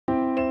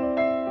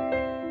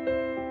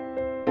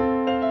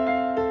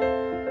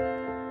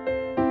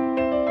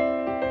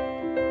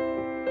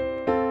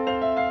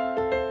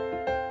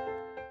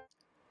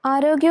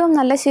ആരോഗ്യവും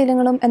നല്ല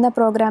ശീലങ്ങളും എന്ന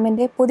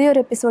പ്രോഗ്രാമിൻ്റെ പുതിയൊരു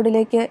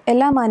എപ്പിസോഡിലേക്ക്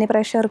എല്ലാ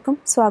മാന്യപ്രേക്ഷകർക്കും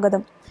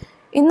സ്വാഗതം.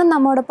 ഇന്നും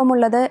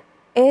നമ്മോടൊപ്പമുള്ളത്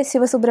എ.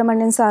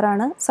 ശിവസുബ്രഹ്മണ്യൻ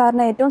സാറാണ്.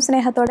 സാറിനെ ഏറ്റവും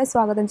സ്നേഹത്തോടെ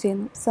സ്വാഗതം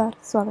ചെയ്യുന്നു. സാർ,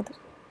 സ്വാഗതം.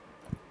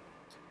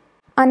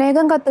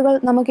 അനേകം കത്തുകൾ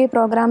നമുക്ക് ഈ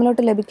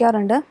പ്രോഗ്രാമിലോട്ട്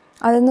ലഭിക്കാറുണ്ട്.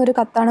 അതിൽ നിന്നൊരു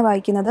കത്താണ്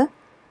വായിക്കുന്നത്.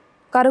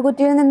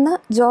 കറുകുറ്റിയിൽ നിന്ന്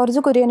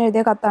ജോർജ് കുര്യൻ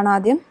എഴുതിയ കത്താണ്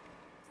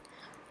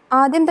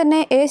ആദ്യം തന്നെ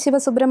എ.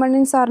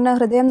 ശിവസുബ്രഹ്മണ്യൻ സാറിന്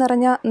ഹൃദയം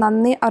നിറഞ്ഞ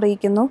നന്ദി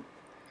അറിയിക്കുന്നു.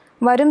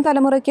 വരും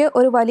തലമുറയ്ക്ക്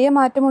ഒരു വലിയ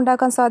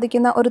മാറ്റമുണ്ടാക്കാൻ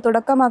സാധിക്കുന്ന ഒരു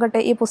തുടക്കമാകട്ടെ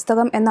ഈ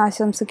പുസ്തകം എന്ന്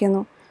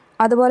ആശംസിക്കുന്നു.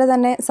 അതുപോലെ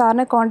തന്നെ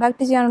സാറിനെ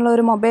കോൺടാക്റ്റ് ചെയ്യാനുള്ള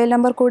ഒരു മൊബൈൽ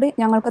നമ്പർ കൂടി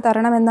ഞങ്ങൾക്ക്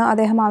തരണമെന്ന്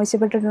അദ്ദേഹം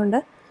ആവശ്യപ്പെട്ടിട്ടുണ്ട്.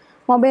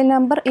 മൊബൈൽ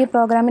നമ്പർ ഈ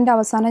പ്രോഗ്രാമിൻ്റെ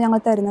അവസാനം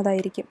ഞങ്ങൾ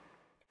തരുന്നതായിരിക്കും.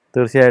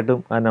 തീർച്ചയായിട്ടും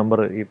ആ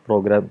നമ്പർ ഈ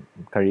പ്രോഗ്രാം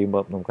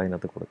കഴിയുമ്പോൾ നമുക്ക്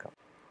അതിനകത്ത് കൊടുക്കാം.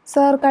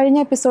 സാർ, കഴിഞ്ഞ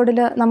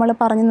എപ്പിസോഡിൽ നമ്മൾ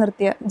പറഞ്ഞു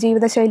നിർത്തിയ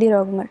ജീവിതശൈലി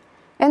രോഗങ്ങൾ,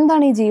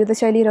 എന്താണ് ഈ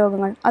ജീവിതശൈലി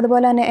രോഗങ്ങൾ?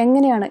 അതുപോലെ തന്നെ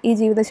എങ്ങനെയാണ് ഈ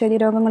ജീവിതശൈലി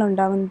രോഗങ്ങൾ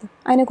ഉണ്ടാകുന്നത്?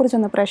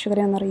 അതിനെക്കുറിച്ചൊന്ന്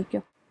പ്രേക്ഷകരെ ഒന്ന്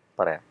അറിയിക്കും.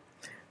 പറയാം.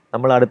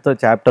 നമ്മൾ അടുത്ത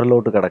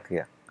ചാപ്റ്ററിലോട്ട് കിടക്കുക.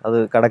 അത്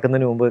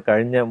കിടക്കുന്നതിന് മുമ്പ്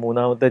കഴിഞ്ഞ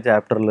 3ാമത്തെ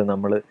ചാപ്റ്ററിൽ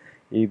നമ്മൾ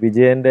ഈ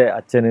വിജയൻ്റെ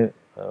അച്ഛന്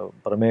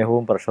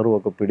പ്രമേഹവും പ്രഷറും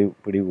ഒക്കെ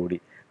പിടികൂടി.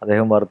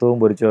 അദ്ദേഹം വറുത്തവും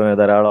പൊരിച്ചതുമായ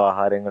ധാരാളം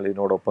ആഹാരങ്ങൾ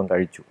ഇതിനോടൊപ്പം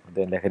കഴിച്ചു,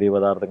 അദ്ദേഹം ലഹരി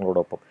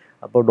പദാർത്ഥങ്ങളോടൊപ്പം.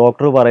 അപ്പോൾ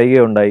ഡോക്ടർ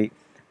പറയുകയുണ്ടായി,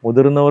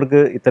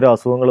 മുതിർന്നവർക്ക് ഇത്തരം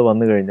അസുഖങ്ങൾ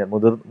വന്നു കഴിഞ്ഞാൽ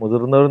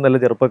മുതിർന്നവർ നല്ല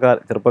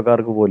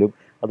ചെറുപ്പക്കാർക്ക് പോലും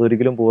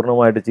അതൊരിക്കലും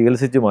പൂർണ്ണമായിട്ട്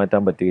ചികിത്സിച്ച്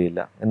മാറ്റാൻ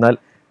പറ്റുകയില്ല. എന്നാൽ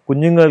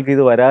കുഞ്ഞുങ്ങൾക്ക്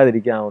ഇത്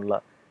വരാതിരിക്കാനുള്ള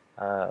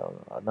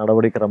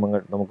നടപടിക്രമങ്ങൾ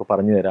നമുക്ക്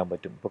പറഞ്ഞു തരാൻ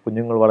പറ്റും. ഇപ്പോൾ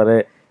കുഞ്ഞുങ്ങൾ വളരെ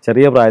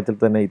ചെറിയ പ്രായത്തിൽ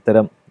തന്നെ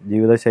ഇത്തരം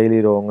ജീവിതശൈലി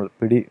രോഗങ്ങൾ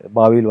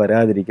ഭാവിയിൽ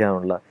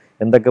വരാതിരിക്കാനുള്ള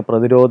എന്തൊക്കെ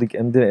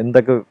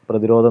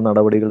പ്രതിരോധ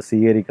നടപടികൾ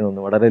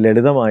സ്വീകരിക്കണമെന്ന് വളരെ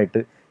ലളിതമായിട്ട്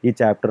ഈ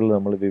ചാപ്റ്ററിൽ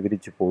നമ്മൾ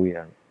വിവരിച്ചു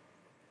പോവുകയാണ്.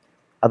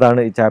 അതാണ്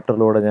ഈ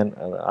ചാപ്റ്ററിലൂടെ ഞാൻ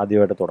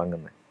ആദ്യമായിട്ട്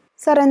തുടങ്ങുന്നത്.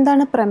 സാർ,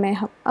 എന്താണ്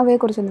പ്രമേഹം?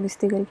 അവയെക്കുറിച്ചൊന്ന്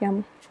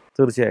വിശദീകരിക്കാമോ?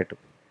 തീർച്ചയായിട്ടും.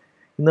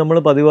 ഇന്ന് നമ്മൾ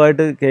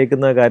പതിവായിട്ട്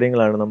കേൾക്കുന്ന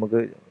കാര്യങ്ങളാണ്.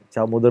 നമുക്ക്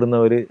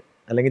മുതിർന്നവർ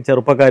അല്ലെങ്കിൽ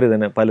ചെറുപ്പക്കാർ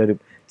തന്നെ പലരും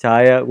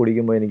ചായ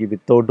കുടിക്കുമ്പോൾ എനിക്ക്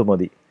വിത്തൗട്ട്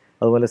മതി,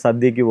 അതുപോലെ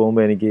സദ്യക്ക്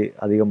പോകുമ്പോൾ എനിക്ക്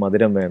അധികം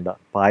മധുരം വേണ്ട,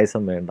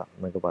 പായസം വേണ്ട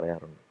എന്നൊക്കെ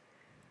പറയാറുണ്ട്.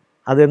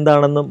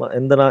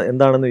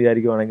 എന്താണെന്ന്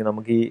വിചാരിക്കുവാണെങ്കിൽ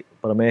നമുക്ക് ഈ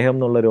പ്രമേഹം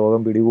എന്നുള്ള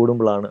രോഗം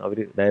പിടികൂടുമ്പോഴാണ് അവർ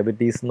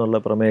ഡയബറ്റീസ് എന്നുള്ള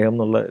പ്രമേഹം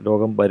എന്നുള്ള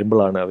രോഗം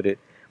വരുമ്പോഴാണ് അവർ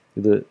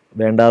ഇത്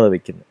വേണ്ടാതെ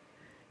വെക്കുന്നത്.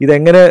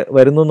 ഇതെങ്ങനെ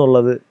വരുന്നു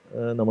എന്നുള്ളത്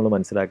നമ്മൾ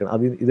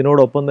മനസ്സിലാക്കണം.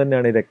 ഇതിനോടൊപ്പം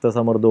തന്നെയാണ് ഈ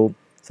രക്തസമ്മർദ്ദവും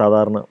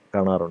സാധാരണ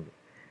കാണാറുണ്ട്.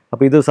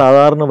 അപ്പോൾ ഇത്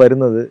സാധാരണ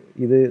വരുന്നത്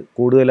ഇത്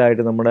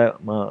കൂടുതലായിട്ട് നമ്മുടെ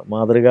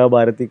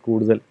മാതൃകാഭാരത്തിൽ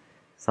കൂടുതൽ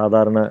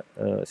സാധാരണ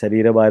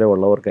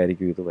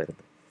ശരീരഭാരമുള്ളവർക്കായിരിക്കും ഇത്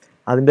വരുന്നത്.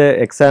 അതിൻ്റെ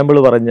എക്സാമ്പിൾ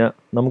പറഞ്ഞാൽ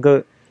നമുക്ക്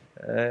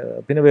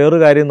പിന്നെ വേറൊരു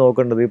കാര്യം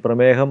നോക്കേണ്ടത്, ഈ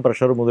പ്രമേഹം,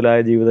 പ്രഷർ മുതലായ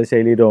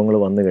ജീവിതശൈലി രോഗങ്ങൾ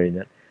വന്നു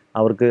കഴിഞ്ഞാൽ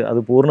അവർക്ക് അത്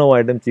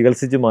പൂർണ്ണമായിട്ടും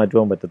ചികിത്സിച്ച്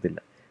മാറ്റുവാൻ പറ്റത്തില്ല.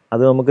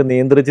 അത് നമുക്ക്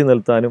നിയന്ത്രിച്ച്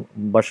നിർത്താനും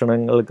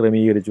ഭക്ഷണങ്ങൾ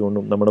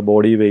ക്രമീകരിച്ചുകൊണ്ടും നമ്മുടെ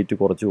ബോഡി വെയിറ്റ്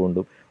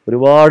കുറച്ചുകൊണ്ടും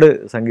ഒരുപാട്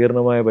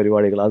സങ്കീർണമായ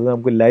പരിപാടികൾ, അത്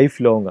നമുക്ക് ലൈഫ്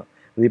ലോങ്ങാണ്.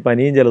 അത് ഈ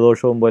പനിയും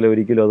ജലദോഷവും പോലെ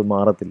ഒരിക്കലും അത്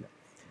മാറത്തില്ല.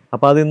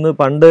 അപ്പോൾ അതിന്ന്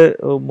പണ്ട്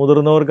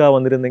മുതിർന്നവർക്കാണ്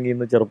വന്നിരുന്നെങ്കിൽ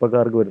ഇന്ന്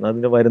ചെറുപ്പക്കാർക്ക് വരുന്നത്.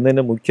 അതിൻ്റെ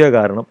വരുന്നതിൻ്റെ മുഖ്യ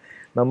കാരണം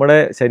നമ്മുടെ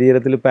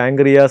ശരീരത്തിൽ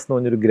പാങ്ക്രിയാസ് എന്ന്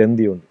പറഞ്ഞൊരു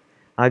ഗ്രന്ഥിയുണ്ട്.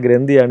 ആ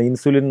ഗ്രന്ഥിയാണ്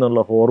ഇൻസുലിൻ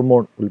എന്നുള്ള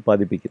ഹോർമോൺ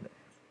ഉൽപ്പാദിപ്പിക്കുന്നത്.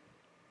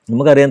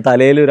 നമുക്കറിയാം,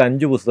 തലയിൽ ഒരു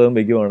 5 പുസ്തകം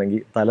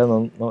വയ്ക്കുവാണെങ്കിൽ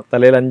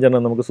തലയിൽ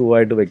 5 നമുക്ക്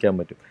സുഖമായിട്ട് വെക്കാൻ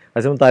പറ്റും.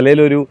 പക്ഷേ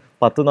തലയിലൊരു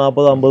 10,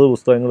 40, 50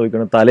 പുസ്തകങ്ങൾ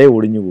വയ്ക്കുകയാണെങ്കിൽ തല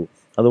ഒടിഞ്ഞു പോകും.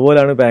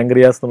 അതുപോലെയാണ്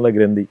പാങ്ക്രിയാസ് എന്നുള്ള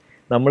ഗ്രന്ഥി.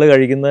 നമ്മൾ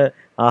കഴിക്കുന്ന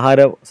ആഹാര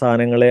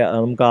സാധനങ്ങളെ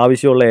നമുക്ക്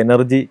ആവശ്യമുള്ള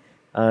എനർജി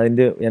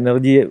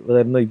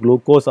തരുന്ന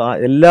ഗ്ലൂക്കോസ്,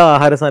 എല്ലാ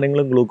ആഹാര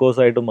സാധനങ്ങളും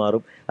ഗ്ലൂക്കോസായിട്ട്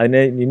മാറും.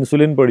 അതിനെ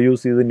ഇൻസുലിൻ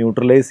പ്രൊഡ്യൂസ് ചെയ്ത്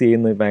ന്യൂട്രലൈസ്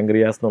ചെയ്യുന്ന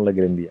പാങ്ക്രിയാസ് എന്നുള്ള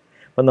ഗ്രന്ഥിയാണ്.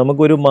 അപ്പം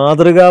നമുക്കൊരു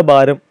മാതൃകാ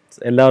ഭാരം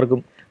എല്ലാവർക്കും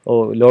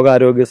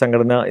ലോകാരോഗ്യ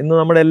സംഘടന ഇന്ന്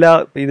നമ്മുടെ എല്ലാ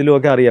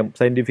ഇതിലുമൊക്കെ അറിയാം,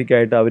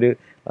 സയൻറ്റിഫിക്കായിട്ട് അവർ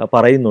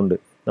പറയുന്നുണ്ട്.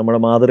 നമ്മുടെ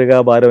മാതൃകാ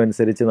ഭാരം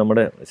അനുസരിച്ച്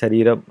നമ്മുടെ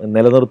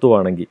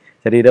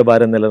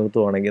ശരീരഭാരം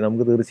നിലനിർത്തുവാണെങ്കിൽ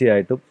നമുക്ക്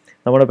തീർച്ചയായിട്ടും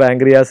നമ്മുടെ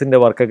പാങ്ക്രിയാസിൻ്റെ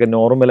വർക്കൊക്കെ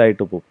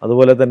നോർമലായിട്ട് പോകും.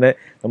 അതുപോലെ തന്നെ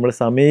നമ്മൾ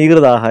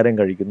സമീകൃത ആഹാരം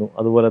കഴിക്കുന്നു,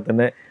 അതുപോലെ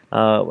തന്നെ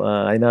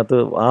അതിനകത്ത്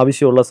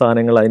ആവശ്യമുള്ള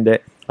സാധനങ്ങൾ അതിൻ്റെ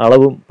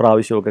അളവും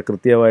പ്രാവശ്യമൊക്കെ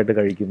കൃത്യമായിട്ട്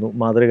കഴിക്കുന്നു,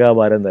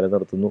 മാതൃകാഭാരം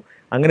നിലനിർത്തുന്നു.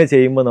 അങ്ങനെ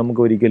ചെയ്യുമ്പോൾ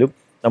നമുക്ക് ഒരിക്കലും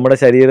നമ്മുടെ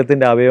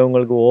ശരീരത്തിൻ്റെ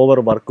അവയവങ്ങൾക്ക് ഓവർ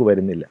വർക്ക്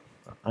വരുന്നില്ല,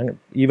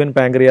 ഈവൻ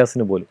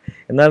പാങ്ക്രിയാസിന് പോലും.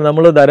 എന്നാൽ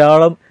നമ്മൾ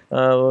ധാരാളം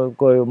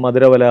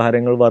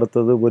മധുരപലഹാരങ്ങൾ,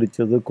 വറുത്തത്,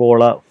 പൊരിച്ചത്,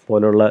 കോള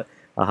പോലുള്ള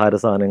ആഹാര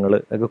സാധനങ്ങൾ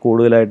ഒക്കെ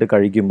കൂടുതലായിട്ട്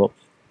കഴിക്കുമ്പോൾ,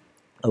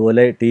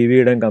 അതുപോലെ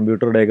ടിവിയുടെയും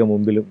കമ്പ്യൂട്ടറുടെയൊക്കെ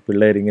മുമ്പിലും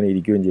പിള്ളേരിങ്ങനെ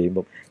ഇരിക്കുകയും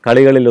ചെയ്യുമ്പോൾ,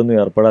 കളികളിലൊന്നും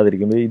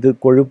ഏർപ്പെടാതിരിക്കുമ്പോൾ ഇത്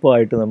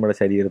കൊഴുപ്പായിട്ട് നമ്മുടെ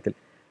ശരീരത്തിൽ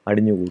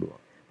അടിഞ്ഞുകൂടുക.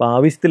 അപ്പോൾ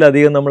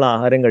ആവശ്യത്തിലധികം നമ്മൾ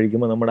ആഹാരം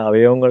കഴിക്കുമ്പോൾ നമ്മുടെ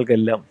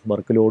അവയവങ്ങൾക്കെല്ലാം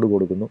വർക്ക് ലോഡ്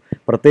കൊടുക്കുന്നു.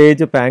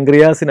 പ്രത്യേകിച്ച്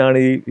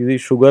പാങ്ക്രിയാസിനാണ് ഇത്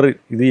ഷുഗർ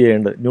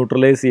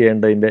ന്യൂട്രലൈസ്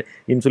ചെയ്യേണ്ടതിൻ്റെ,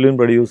 ഇൻസുലിൻ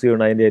പ്രൊഡ്യൂസ്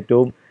ചെയ്യേണ്ട അതിൻ്റെ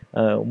ഏറ്റവും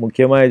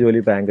മുഖ്യമായ ജോലി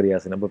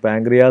പാങ്ക്രിയാസിന്. അപ്പോൾ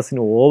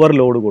പാങ്ക്രിയാസിന്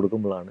ഓവർലോഡ്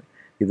കൊടുക്കുമ്പോഴാണ്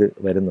ഇത്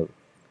വരുന്നത്.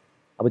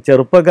 അപ്പോൾ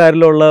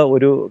ചെറുപ്പക്കാരിലുള്ള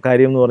ഒരു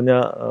കാര്യം എന്ന്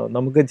പറഞ്ഞാൽ,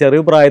 നമുക്ക്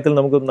ചെറിയ പ്രായത്തിൽ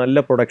നമുക്ക് നല്ല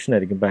പ്രൊഡക്ഷൻ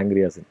ആയിരിക്കും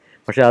പാങ്ക്രിയാസിന്.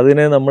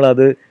 പക്ഷേ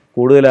നമ്മളത്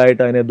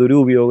കൂടുതലായിട്ട് അതിനെ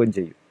ദുരുപയോഗം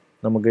ചെയ്യും.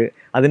 നമുക്ക്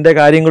അതിൻ്റെ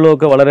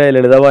കാര്യങ്ങളുമൊക്കെ വളരെ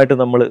ലളിതമായിട്ട്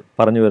നമ്മൾ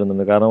പറഞ്ഞു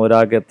വരുന്നുണ്ട്. കാരണം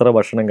ഒരാൾക്ക് എത്ര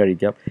ഭക്ഷണം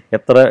കഴിക്കാം,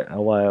 എത്ര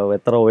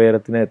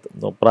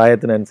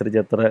പ്രായത്തിനനുസരിച്ച്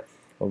എത്ര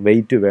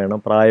വെയിറ്റ് വേണം,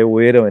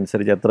 ഉയരം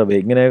അനുസരിച്ച് എത്ര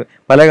ഇങ്ങനെ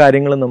പല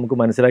കാര്യങ്ങളും നമുക്ക്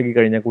മനസ്സിലാക്കി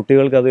കഴിഞ്ഞാൽ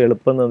കുട്ടികൾക്ക് അത്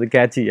എളുപ്പം അത്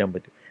ക്യാച്ച് ചെയ്യാൻ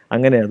പറ്റും.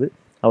 അങ്ങനെ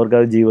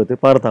അവർക്കത് ജീവിതത്തിൽ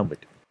പകർത്താൻ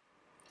പറ്റും.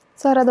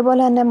 സാർ,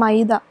 അതുപോലെ തന്നെ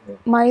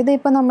മൈദ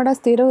ഇപ്പം നമ്മുടെ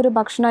സ്ഥിരം ഒരു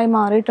ഭക്ഷണമായി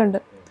മാറിയിട്ടുണ്ട്.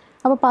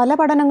 അപ്പോൾ പല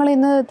പഠനങ്ങളും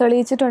ഇന്ന്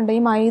തെളിയിച്ചിട്ടുണ്ട് ഈ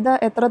മൈദ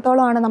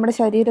എത്രത്തോളമാണ് നമ്മുടെ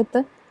ശരീരത്ത്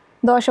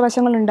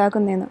ദോഷവശങ്ങൾ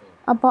ഉണ്ടാക്കുന്നതെന്ന്.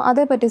 അപ്പോൾ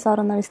അതേപ്പറ്റി സാർ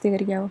ഒന്ന്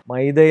വിശദീകരിക്കാമോ?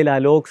 മൈദയിൽ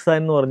അലോക്സാൻ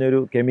എന്ന് പറഞ്ഞൊരു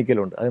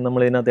കെമിക്കലുണ്ട്. അത്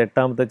നമ്മൾ ഇതിനകത്ത്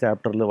 8ാമത്തെ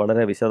ചാപ്റ്ററിൽ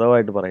വളരെ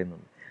വിശദമായിട്ട്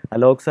പറയുന്നുണ്ട്.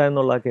 അലോക്സാൻ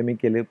എന്നുള്ള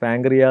കെമിക്കൽ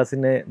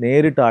പാങ്ക്രിയാസിനെ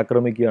നേരിട്ട്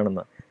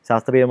ആക്രമിക്കുകയാണെന്ന്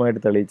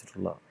ശാസ്ത്രീയമായിട്ട്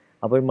തെളിയിച്ചിട്ടുള്ളതാണ്.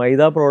 അപ്പോൾ ഈ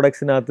മൈദ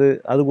പ്രോഡക്ട്സിനകത്ത്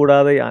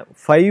അതുകൂടാതെ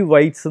 5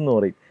 വൈറ്റ്സ് എന്ന്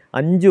പറയും,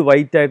 5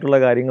 വൈറ്റ് ആയിട്ടുള്ള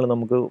കാര്യങ്ങൾ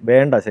നമുക്ക്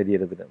വേണ്ട,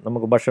 ശരീരത്തിന്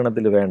നമുക്ക്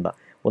ഭക്ഷണത്തിൽ വേണ്ട.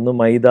 ഒന്ന്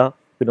മൈദ,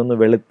 പിന്നെ ഒന്ന്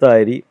വെളുത്ത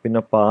അരി,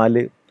 പിന്നെ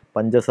പാല്,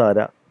 പഞ്ചസാര,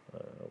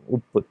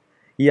 ഉപ്പ്.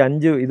 ഈ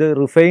 5 ഇത്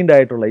റിഫൈൻഡ്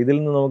ആയിട്ടുള്ള, ഇതിൽ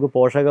നിന്ന് നമുക്ക്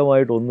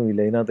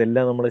പോഷകമായിട്ടൊന്നുമില്ല.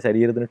 ഇതിനകത്തെല്ലാം നമ്മുടെ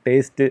ശരീരത്തിന്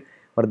ടേസ്റ്റ്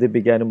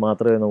വർദ്ധിപ്പിക്കാനും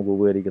മാത്രമേ നമുക്ക്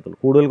ഉപകരിക്കത്തുള്ളൂ.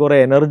 കൂടുതൽ കുറേ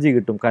എനർജി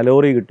കിട്ടും,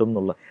 കലോറി കിട്ടും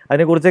എന്നുള്ള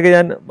അതിനെക്കുറിച്ചൊക്കെ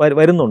ഞാൻ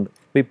വരുന്നുണ്ട്.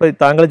 ഇപ്പോൾ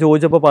താങ്കൾ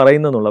ചോദിച്ചപ്പോൾ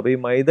പറയുന്നെന്നുള്ളൂ. അപ്പോൾ ഈ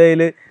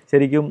മൈദയിൽ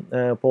ശരിക്കും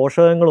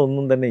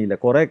പോഷകങ്ങളൊന്നും തന്നെ ഇല്ല,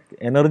 കുറേ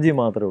എനർജി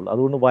മാത്രമേ ഉള്ളൂ.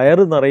 അതുകൊണ്ട്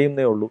വയറ്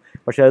നിറയുന്നേ ഉള്ളൂ,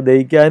 പക്ഷേ അത്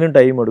ദഹിക്കാനും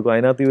ടൈം എടുക്കും.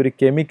 അതിനകത്ത് ഈ ഒരു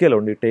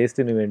കെമിക്കലുണ്ട് ഈ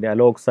ടേസ്റ്റിന് വേണ്ടി,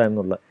 അലോക്സാൻ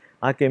എന്നുള്ള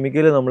ആ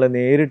കെമിക്കൽ നമ്മളെ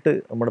നേരിട്ട്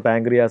നമ്മുടെ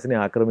പാങ്ക്രിയാസിനെ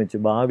ആക്രമിച്ച്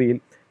ഭാവിയിൽ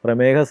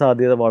പ്രമേഹ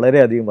സാധ്യത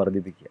വളരെയധികം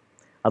വർദ്ധിപ്പിക്കുക.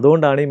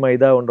 അതുകൊണ്ടാണ് ഈ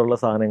മൈദ കൊണ്ടുള്ള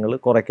സാധനങ്ങൾ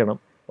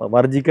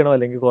വർജിക്കണം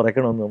അല്ലെങ്കിൽ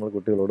കുറയ്ക്കണം എന്ന് നമ്മൾ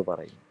കുട്ടികളോട്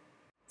പറയും.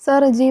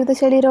 സാർ,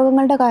 ജീവിതശൈലി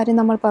രോഗങ്ങളുടെ കാര്യം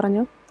നമ്മൾ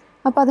പറഞ്ഞു.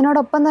 അപ്പോൾ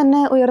അതിനോടൊപ്പം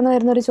തന്നെ ഉയർന്നു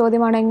വരുന്നൊരു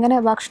ചോദ്യമാണ് എങ്ങനെ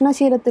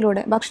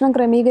ഭക്ഷണശീലത്തിലൂടെ, ഭക്ഷണം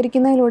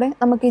ക്രമീകരിക്കുന്നതിലൂടെ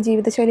നമുക്ക് ഈ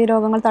ജീവിതശൈലി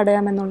രോഗങ്ങൾ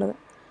തടയാമെന്നുള്ളത്.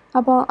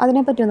 അപ്പോൾ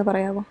അതിനെപ്പറ്റി ഒന്ന്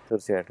പറയാമോ?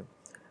 തീർച്ചയായിട്ടും.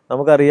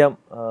 നമുക്കറിയാം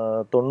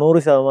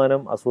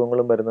 90%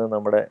 അസുഖങ്ങളും വരുന്നത്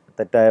നമ്മുടെ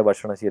തെറ്റായ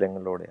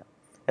ഭക്ഷണശീലങ്ങളിലൂടെയാണ്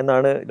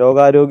എന്നാണ്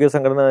ലോകാരോഗ്യ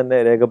സംഘടന തന്നെ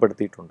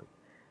രേഖപ്പെടുത്തിയിട്ടുണ്ട്.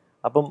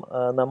 അപ്പം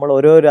നമ്മൾ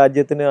ഓരോ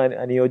രാജ്യത്തിന്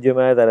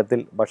അനുയോജ്യമായ തരത്തിൽ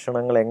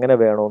ഭക്ഷണങ്ങൾ എങ്ങനെ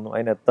വേണമെന്നും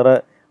അതിന് എത്ര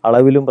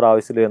അളവിലും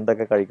പ്രാവശ്യത്തിലും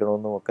എന്തൊക്കെ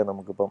കഴിക്കണമെന്നും ഒക്കെ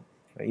നമുക്കിപ്പം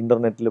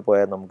ഇൻ്റർനെറ്റിൽ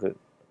പോയാൽ നമുക്ക്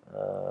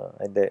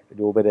അതിൻ്റെ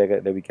രൂപരേഖ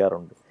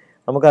ലഭിക്കാറുണ്ട്.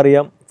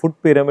 നമുക്കറിയാം ഫുഡ്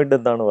പിരമിഡ്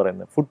എന്താണ്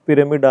പറയുന്നത്. ഫുഡ്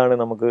പിരമിഡാണ്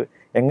നമുക്ക്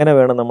എങ്ങനെ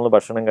വേണം നമ്മൾ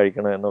ഭക്ഷണം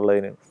കഴിക്കണം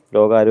എന്നുള്ളതിന്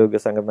ലോകാരോഗ്യ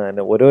സംഘടന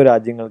തന്നെ ഓരോ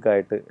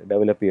രാജ്യങ്ങൾക്കായിട്ട്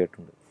ഡെവലപ്പ്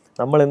ചെയ്തിട്ടുണ്ട്.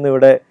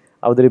 നമ്മളിന്നിവിടെ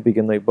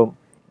അവതരിപ്പിക്കുന്ന ഇപ്പം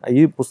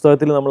ഈ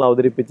പുസ്തകത്തിൽ നമ്മൾ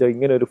അവതരിപ്പിച്ച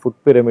ഇങ്ങനെ ഒരു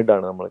ഫുഡ്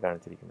പിരമിഡാണ് നമ്മൾ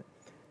കാണിച്ചിരിക്കുന്നത്.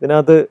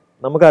 ഇതിനകത്ത്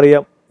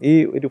നമുക്കറിയാം ഈ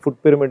ഒരു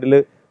ഫുഡ് പിരമിഡിൽ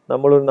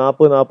നമ്മളൊരു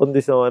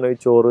 40-45% ഈ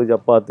ചോറ്,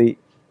 ചപ്പാത്തി,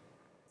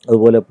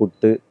 അതുപോലെ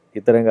പുട്ട്,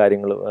 ഇത്തരം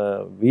കാര്യങ്ങൾ,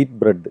 വീറ്റ്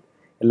ബ്രെഡ്,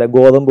 എല്ലാം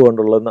ഗോതമ്പ്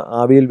കൊണ്ടുള്ള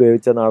ആവിയിൽ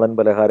വേവിച്ച നാടൻ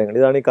പലഹാരങ്ങൾ,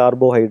 ഇതാണ് ഈ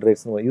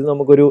കാർബോഹൈഡ്രേറ്റ്സ് എന്ന് പറയുന്നത്. ഇത്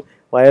നമുക്കൊരു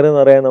വയറ്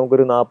നിറയാൻ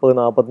നമുക്കൊരു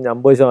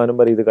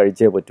 40-45-50% വരെ ഇത്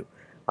കഴിച്ചേ പറ്റൂ.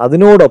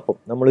 അതിനോടൊപ്പം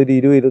നമ്മളൊരു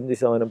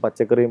 20-25%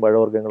 പച്ചക്കറിയും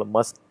പഴവർഗ്ഗങ്ങളും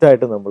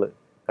മസ്റ്റായിട്ട് നമ്മൾ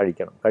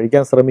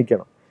കഴിക്കാൻ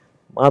ശ്രമിക്കണം.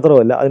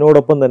 മാത്രമല്ല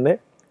അതിനോടൊപ്പം തന്നെ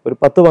ഒരു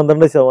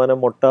 10-12%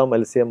 മുട്ട,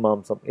 മത്സ്യം,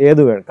 മാംസം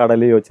ഏത് വേണം,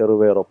 കടലയോ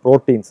ചെറുപയറോ,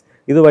 പ്രോട്ടീൻസ്,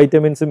 ഇത്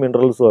വൈറ്റമിൻസും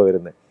മിനറൽസുമാണ്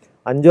വരുന്നത്.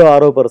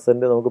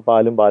 5-6% നമുക്ക്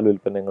പാലും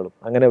ഉൽപ്പന്നങ്ങളും.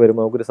 അങ്ങനെ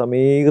വരുമ്പോൾ നമുക്കൊരു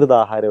സമീകൃത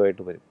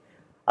ആഹാരമായിട്ട് വരും.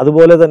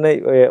 അതുപോലെ തന്നെ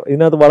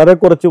ഇതിനകത്ത് വളരെ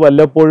കുറച്ച്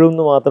വല്ലപ്പോഴും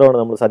എന്ന് മാത്രമാണ്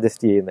നമ്മൾ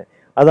സജസ്റ്റ് ചെയ്യുന്നത്.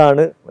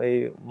 അതാണ് ഈ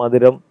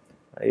മധുരം,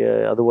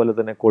 അതുപോലെ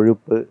തന്നെ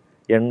കൊഴുപ്പ്,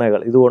 എണ്ണകൾ,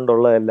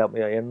 ഇതുകൊണ്ടുള്ള എല്ലാം,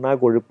 എണ്ണ,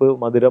 കൊഴുപ്പ്,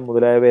 മധുരം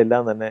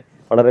മുതലായവയെല്ലാം തന്നെ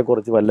വളരെ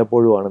കുറച്ച്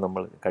വല്ലപ്പോഴുമാണ്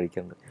നമ്മൾ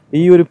കഴിക്കേണ്ടത്.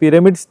 ഈ ഒരു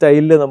പിരമിഡ്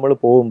സ്റ്റൈലിൽ നമ്മൾ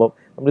പോകുമ്പം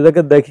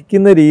നമ്മളിതൊക്കെ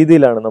ദഹിക്കുന്ന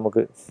രീതിയിലാണ്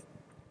നമുക്ക്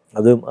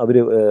അവർ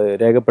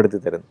രേഖപ്പെടുത്തി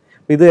തരുന്നത്.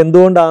 ഇത്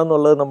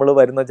എന്തുകൊണ്ടാണെന്നുള്ളത് നമ്മൾ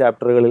വരുന്ന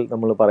ചാപ്റ്ററുകളിൽ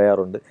നമ്മൾ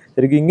പറയാറുണ്ട്.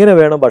 ശരിക്കും ഇങ്ങനെ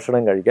വേണം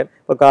ഭക്ഷണം കഴിക്കാൻ.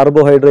 ഇപ്പോൾ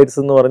കാർബോഹൈഡ്രേറ്റ്സ്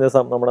എന്ന് പറഞ്ഞ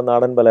നമ്മുടെ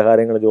നാടൻ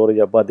പലഹാരങ്ങൾ, ചോറ്,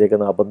 ചപ്പാത്തിയൊക്കെ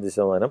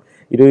 45%,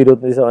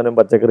 20-25%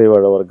 പച്ചക്കറി,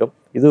 പഴവർഗ്ഗം,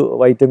 ഇത്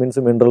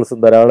വൈറ്റമിൻസും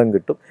മിനറൽസും ധാരാളം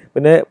കിട്ടും.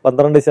 പിന്നെ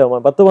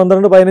 12%,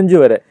 10-12-15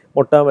 വരെ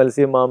മുട്ട,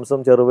 മത്സ്യം,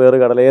 മാംസം, ചെറുപയർ,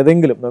 കടല,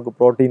 ഏതെങ്കിലും നമുക്ക്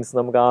പ്രോട്ടീൻസ്,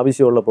 നമുക്ക്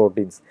ആവശ്യമുള്ള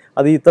പ്രോട്ടീൻസ്,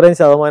 അത് ഇത്രയും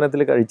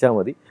ശതമാനത്തിൽ കഴിച്ചാൽ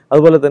മതി.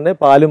 അതുപോലെ തന്നെ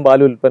പാലും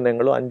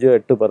ഉൽപ്പന്നങ്ങളും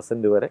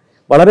 5-8% വരെ,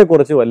 വളരെ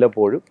കുറച്ച്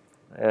വല്ലപ്പോഴും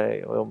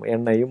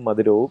എണ്ണയും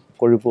മധുരവും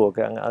കൊഴുപ്പും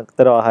ഒക്കെ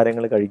അത്തരം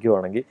ആഹാരങ്ങൾ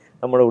കഴിക്കുകയാണെങ്കിൽ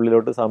നമ്മുടെ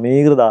ഉള്ളിലോട്ട്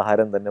സമീകൃത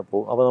ആഹാരം തന്നെ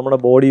പോകും. അപ്പോൾ നമ്മുടെ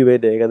ബോഡി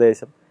വെയ്റ്റ്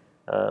ഏകദേശം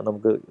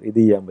നമുക്ക് ഇത്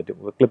ചെയ്യാൻ പറ്റും,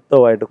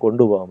 ക്ലിപ്തമായിട്ട്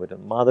കൊണ്ടുപോകാൻ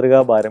പറ്റും,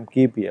 മാതൃകാഭാരം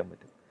കീപ്പ് ചെയ്യാൻ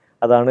പറ്റും.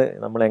 അതാണ്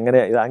നമ്മൾ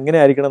അങ്ങനെ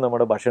ആയിരിക്കണം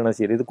നമ്മുടെ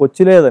ഭക്ഷണശീലം. ഇത്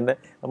കൊച്ചിലേ തന്നെ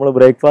നമ്മൾ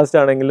ബ്രേക്ക്ഫാസ്റ്റ്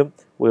ആണെങ്കിലും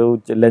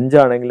ലഞ്ച്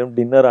ആണെങ്കിലും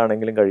ഡിന്നർ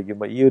ആണെങ്കിലും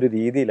കഴിക്കുമ്പോൾ ഈ ഒരു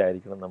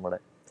രീതിയിലായിരിക്കണം നമ്മുടെ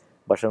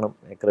ഭക്ഷണം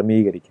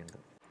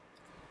ക്രമീകരിക്കേണ്ടത്.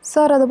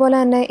 സാർ, അതുപോലെ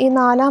തന്നെ ഈ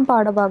 4ാം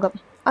പാഠഭാഗം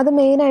അത്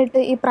മെയിനായിട്ട്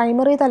ഈ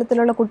പ്രൈമറി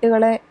തലത്തിലുള്ള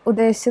കുട്ടികളെ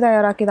ഉദ്ദേശിച്ച്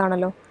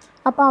തയ്യാറാക്കിയതാണല്ലോ.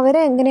 അപ്പോൾ അവരെ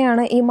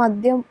എങ്ങനെയാണ് ഈ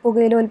മദ്യം,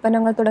 പുകയില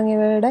ഉൽപ്പന്നങ്ങൾ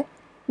തുടങ്ങിയവയുടെ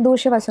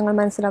ദൂഷ്യവശങ്ങൾ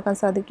മനസ്സിലാക്കാൻ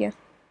സാധിക്കുക?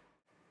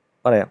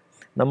 പറയാം.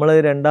 നമ്മൾ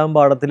 2ാം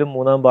പാഠത്തിലും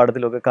 3ാം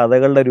പാഠത്തിലും ഒക്കെ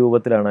കഥകളുടെ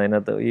രൂപത്തിലാണ്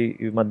അതിനകത്ത്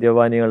ഈ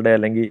മദ്യപാനികളുടെ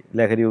അല്ലെങ്കിൽ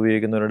ലഹരി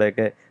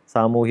ഉപയോഗിക്കുന്നവരുടെയൊക്കെ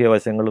സാമൂഹ്യ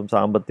വശങ്ങളും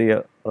സാമ്പത്തിക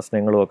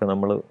പ്രശ്നങ്ങളും ഒക്കെ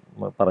നമ്മൾ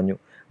പറഞ്ഞു.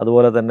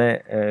 അതുപോലെ തന്നെ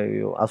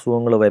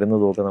അസുഖങ്ങൾ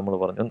വരുന്നതുമൊക്കെ നമ്മൾ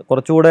പറഞ്ഞു.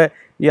 കുറച്ചുകൂടെ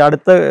ഈ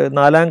അടുത്ത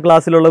 4ാം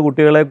ക്ലാസ്സിലുള്ള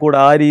കുട്ടികളെ കൂടെ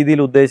ആ രീതിയിൽ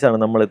ഉദ്ദേശിച്ചാണ്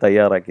നമ്മൾ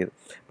തയ്യാറാക്കിയത്.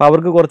 അപ്പോൾ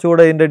അവർക്ക്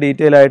കുറച്ചുകൂടെ ഇതിൻ്റെ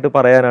ഡീറ്റെയിൽ ആയിട്ട്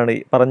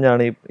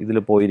പറഞ്ഞാണ് ഇതിൽ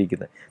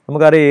പോയിരിക്കുന്നത്.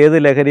 നമുക്കറിയാം ഏത്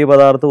ലഹരി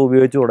പദാർത്ഥം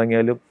ഉപയോഗിച്ച്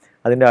തുടങ്ങിയാലും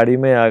അതിൻ്റെ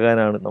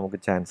അടിമയാകാനാണ് നമുക്ക്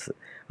ചാൻസ്.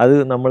 അത്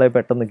നമ്മളെ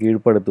പെട്ടെന്ന്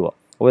കീഴ്പ്പെടുത്തുക.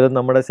 അതുപോലെ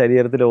നമ്മുടെ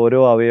ശരീരത്തിലെ ഓരോ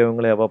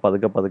അവയവങ്ങളെ അവ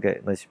പതുക്കെ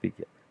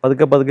നശിപ്പിക്കുക,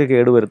 പതുക്കെ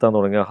കേടുവരുത്താൻ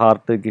തുടങ്ങുക.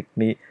 ഹാർട്ട്,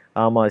 കിഡ്നി,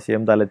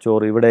 ആമാശയം,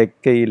 തലച്ചോറ്,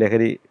 ഇവിടെയൊക്കെ ഈ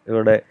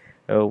ലഹരിയുടെ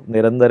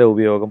നിരന്തര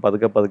ഉപയോഗം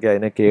പതുക്കെ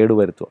അതിനെ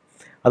കേടുവരുത്തുക.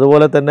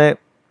 അതുപോലെ തന്നെ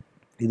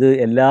ഇത്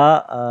എല്ലാ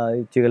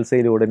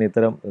ചികിത്സയിലൂടെ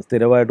ഇത്തരം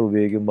സ്ഥിരമായിട്ട്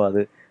ഉപയോഗിക്കുമ്പോൾ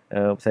അത്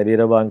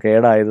ശരീരഭാഗം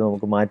കേടായത്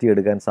നമുക്ക്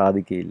മാറ്റിയെടുക്കാൻ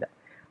സാധിക്കുകയില്ല.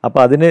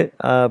 അപ്പോൾ അതിന്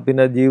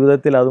പിന്നെ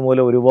ജീവിതത്തിൽ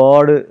അതുമൂലം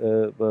ഒരുപാട്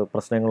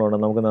പ്രശ്നങ്ങളുണ്ട്.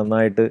 നമുക്ക്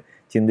നന്നായിട്ട്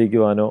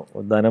ചിന്തിക്കുവാനോ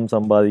ധനം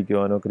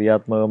സമ്പാദിക്കുവാനോ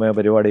ക്രിയാത്മകമായ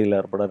പരിപാടികളിൽ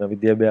ഏർപ്പെടാനോ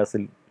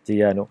വിദ്യാഭ്യാസം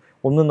ചെയ്യാനോ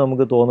ഒന്നും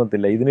നമുക്ക്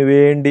തോന്നത്തില്ല. ഇതിനു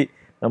വേണ്ടി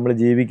നമ്മൾ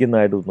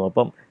ജീവിക്കുന്നതായിട്ട് തോന്നും.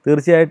 അപ്പം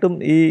തീർച്ചയായിട്ടും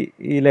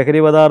ഈ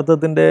ലഹരി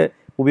പദാർത്ഥത്തിൻ്റെ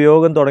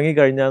ഉപയോഗം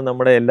തുടങ്ങിക്കഴിഞ്ഞാൽ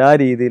നമ്മുടെ എല്ലാ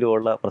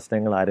രീതിയിലുമുള്ള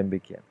പ്രശ്നങ്ങൾ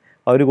ആരംഭിക്കുകയാണ്.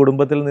 അവർ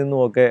കുടുംബത്തിൽ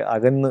നിന്നുമൊക്കെ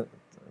അകന്ന്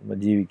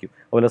ജീവിക്കും.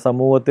 അതുപോലെ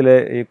സമൂഹത്തിലെ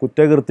ഈ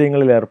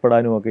കുറ്റകൃത്യങ്ങളിൽ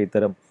ഏർപ്പെടാനുമൊക്കെ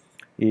ഇത്തരം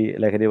ഈ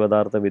ലഹരി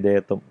പദാർത്ഥ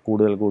വിധേയത്വം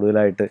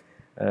കൂടുതലായിട്ട്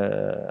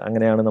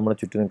അങ്ങനെയാണ് നമ്മുടെ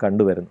ചുറ്റിനും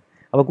കണ്ടുവരുന്നത്.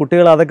 അപ്പോൾ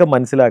കുട്ടികൾ അതൊക്കെ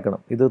മനസ്സിലാക്കണം.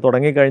 ഇത്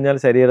തുടങ്ങിക്കഴിഞ്ഞാൽ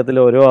ശരീരത്തിലെ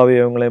ഓരോ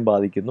അവയവങ്ങളെയും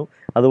ബാധിക്കുന്നു.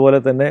 അതുപോലെ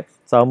തന്നെ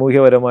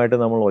സാമൂഹ്യപരമായിട്ട്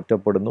നമ്മൾ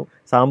ഒറ്റപ്പെടുന്നു,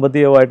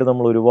 സാമ്പത്തികമായിട്ട്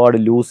നമ്മൾ ഒരുപാട്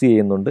ലൂസ്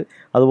ചെയ്യുന്നുണ്ട്.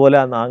 അതുപോലെ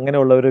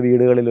അങ്ങനെയുള്ളവരുടെ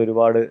വീടുകളിൽ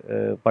ഒരുപാട്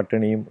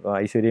പട്ടിണിയും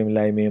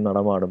ഐശ്വര്യമില്ലായ്മയും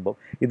നടമാടുമ്പോൾ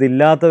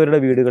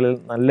ഇതില്ലാത്തവരുടെ വീടുകളിൽ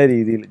നല്ല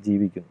രീതിയിൽ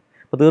ജീവിക്കുന്നു.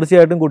 അപ്പോൾ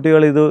തീർച്ചയായിട്ടും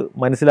കുട്ടികൾ ഇത്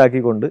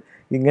മനസ്സിലാക്കിക്കൊണ്ട്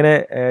ഇങ്ങനെ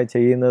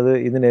ചെയ്യുന്നത്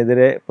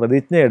ഇതിനെതിരെ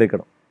പ്രതിജ്ഞ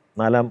എടുക്കണം.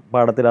 4ാം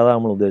പാഠത്തിൽ അതാണ്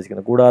നമ്മൾ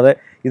ഉദ്ദേശിക്കുന്നത്. കൂടാതെ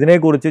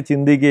ഇതിനെക്കുറിച്ച്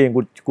ചിന്തിക്കുകയും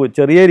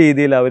ചെറിയ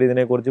രീതിയിൽ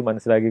അവരിതിനെക്കുറിച്ച്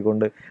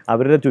മനസ്സിലാക്കിക്കൊണ്ട്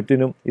അവരുടെ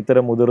ചുറ്റിനും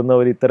ഇത്തരം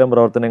മുതിർന്നവർ ഇത്തരം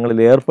പ്രവർത്തനങ്ങളിൽ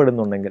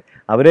ഏർപ്പെടുന്നുണ്ടെങ്കിൽ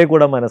അവരെ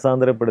കൂടെ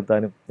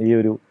മനസാന്തരപ്പെടുത്താനും ഈ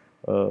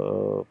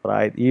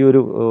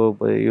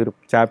ഒരു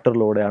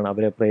ചാപ്റ്ററിലൂടെയാണ്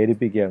അവരെ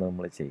പ്രേരിപ്പിക്കുകയാണ്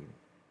നമ്മൾ ചെയ്യുന്നത്.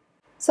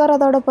 സാർ,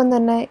 അതോടൊപ്പം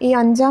തന്നെ ഈ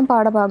 5ാം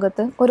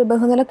പാഠഭാഗത്ത് ഒരു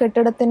ബഹുനില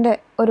കെട്ടിടത്തിൻ്റെ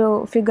ഒരു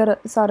ഫിഗർ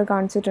സാർ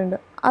കാണിച്ചിട്ടുണ്ട്.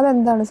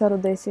 അതെന്താണ് സാർ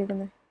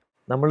ഉദ്ദേശിക്കുന്നത്?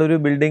 നമ്മളൊരു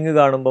ബിൽഡിങ്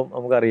കാണുമ്പം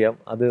നമുക്കറിയാം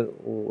അത്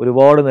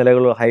ഒരുപാട്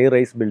നിലകളുള്ള ഹൈ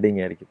റൈസ് ബിൽഡിംഗ്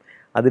ആയിരിക്കും.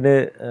 അതിന്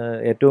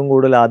ഏറ്റവും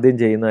കൂടുതൽ ആദ്യം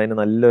ചെയ്യുന്നത് അതിന്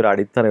നല്ലൊരു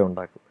അടിത്തറ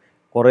ഉണ്ടാക്കും.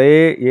 കുറേ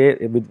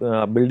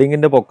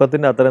ബിൽഡിങ്ങിൻ്റെ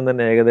പൊക്കത്തിൻ്റെ അത്രയും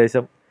തന്നെ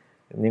ഏകദേശം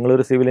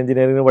നിങ്ങളൊരു സിവിൽ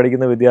എഞ്ചിനീയറിംഗ്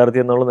പഠിക്കുന്ന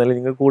വിദ്യാർത്ഥി എന്നുള്ള നിലയിൽ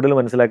നിങ്ങൾക്ക് കൂടുതൽ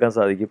മനസ്സിലാക്കാൻ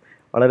സാധിക്കും.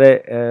 വളരെ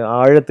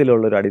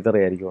ആഴത്തിലുള്ളൊരു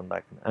അടിത്തറയായിരിക്കും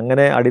ഉണ്ടാക്കുന്നത്.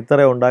 അങ്ങനെ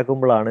അടിത്തറ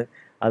ഉണ്ടാക്കുമ്പോഴാണ്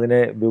അതിനെ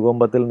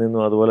ഭൂകമ്പത്തിൽ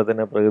നിന്നും അതുപോലെ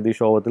തന്നെ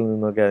പ്രകൃതിക്ഷോഭത്തിൽ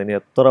നിന്നുമൊക്കെ അതിന്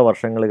എത്ര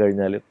വർഷങ്ങൾ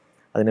കഴിഞ്ഞാലും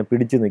അതിനെ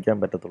പിടിച്ചു നിൽക്കാൻ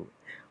പറ്റത്തുള്ളൂ.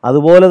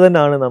 അതുപോലെ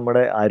തന്നെയാണ്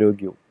നമ്മുടെ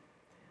ആരോഗ്യവും.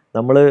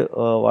 നമ്മൾ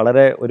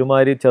വളരെ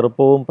ഒരുമാതിരി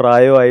ചെറുപ്പവും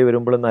പ്രായവുമായി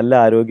വരുമ്പോൾ നല്ല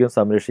ആരോഗ്യം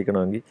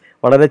സംരക്ഷിക്കണമെങ്കിൽ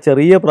വളരെ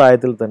ചെറിയ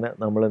പ്രായത്തിൽ തന്നെ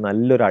നമ്മൾ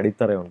നല്ലൊരു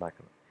അടിത്തറ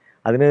ഉണ്ടാക്കണം.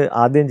 അതിന്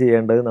ആദ്യം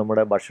ചെയ്യേണ്ടത്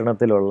നമ്മുടെ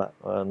ഭക്ഷണത്തിലുള്ള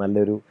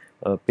നല്ലൊരു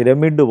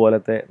പിരമിഡ്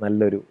പോലത്തെ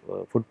നല്ലൊരു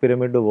ഫുഡ്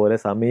പിരമിഡ് പോലെ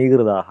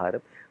സമീകൃത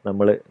ആഹാരം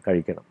നമ്മൾ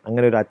കഴിക്കണം.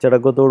 അങ്ങനെ ഒരു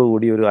അച്ചടക്കത്തോടു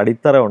കൂടി ഒരു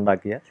അടിത്തറ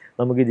ഉണ്ടാക്കിയാൽ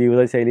നമുക്ക്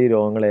ജീവിതശൈലി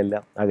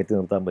രോഗങ്ങളെല്ലാം അകറ്റി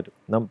നിർത്താൻ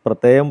പറ്റും.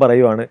 പ്രത്യേകം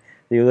പറയുവാണ്,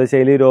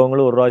 ജീവിതശൈലി രോഗങ്ങൾ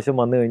ഒരു പ്രാവശ്യം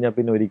വന്നു കഴിഞ്ഞാൽ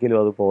പിന്നെ ഒരിക്കലും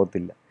അത്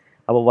പോകത്തില്ല.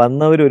 അപ്പോൾ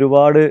വന്നവർ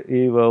ഒരുപാട്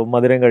ഈ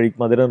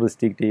മധുരം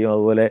റിസ്ട്രിക്റ്റ് ചെയ്യും.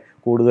 അതുപോലെ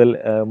കൂടുതൽ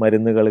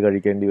മരുന്നുകൾ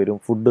കഴിക്കേണ്ടി വരും,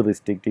 ഫുഡ്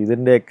റിസ്ട്രിക്റ്റ്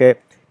ചെയ്യും.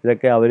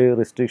 ഇതൊക്കെ അവർ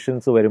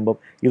റിസ്ട്രിക്ഷൻസ് വരുമ്പം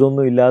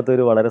ഇതൊന്നും ഇല്ലാത്തവർ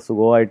വളരെ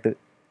സുഖമായിട്ട്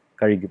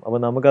കഴിക്കും. അപ്പോൾ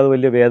നമുക്കത്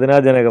വലിയ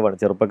വേദനാജനകമാണ്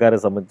ചെറുപ്പക്കാരെ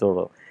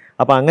സംബന്ധിച്ചോളം.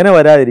 അപ്പോൾ അങ്ങനെ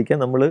വരാതിരിക്കാൻ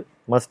നമ്മൾ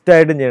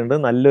മസ്റ്റായിട്ടും ചെയ്യേണ്ടത്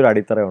നല്ലൊരു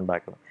അടിത്തറ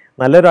ഉണ്ടാക്കണം.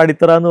 നല്ലൊരു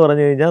അടിത്തറ എന്ന്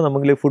പറഞ്ഞു കഴിഞ്ഞാൽ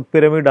നമുക്ക് ഫുഡ്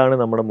പിരമിഡാണ്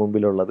നമ്മുടെ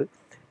മുമ്പിലുള്ളത്.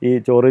 ഈ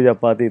ചോറ്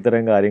ചപ്പാത്തി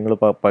ഇത്തരം കാര്യങ്ങൾ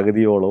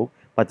പകുതിയോളവും,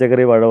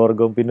 പച്ചക്കറി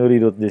പഴവർഗ്ഗവും പിന്നെ ഒരു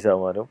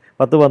 25%,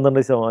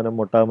 10-12%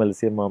 മുട്ട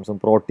മത്സ്യം മാംസം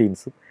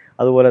പ്രോട്ടീൻസും,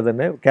 അതുപോലെ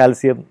തന്നെ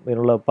കാൽസ്യം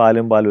ഇതിനുള്ള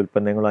പാലും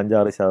പാലുൽപ്പന്നങ്ങളും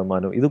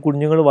 5-6%. ഇത്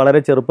കുഞ്ഞുങ്ങൾ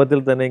വളരെ ചെറുപ്പത്തിൽ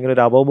തന്നെ ഇങ്ങനെ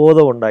ഒരു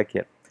അവബോധം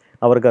ഉണ്ടാക്കിയാൽ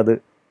അവർക്കത്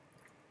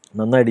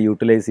നന്നായിട്ട്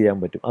യൂട്ടിലൈസ് ചെയ്യാൻ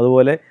പറ്റും.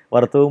 അതുപോലെ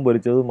വറുത്തതും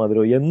പൊരിച്ചതും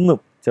മധുരവും എന്നും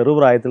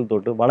ചെറുപ്രായത്തിൽ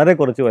തൊട്ട് വളരെ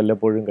കുറച്ച്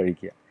വല്ലപ്പോഴും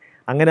കഴിക്കുക.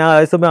 അങ്ങനെ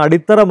അതേസമയം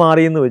അടിത്തറ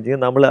മാറിയെന്ന് വെച്ച്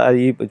നമ്മൾ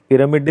ഈ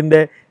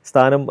പിരമിഡിൻ്റെ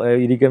സ്ഥാനം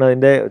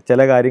ഇരിക്കുന്നതിൻ്റെ ചില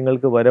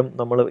കാര്യങ്ങൾക്ക് പകരം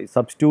നമ്മൾ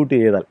സബ്സ്റ്റിറ്റ്യൂട്ട്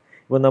ചെയ്താൽ,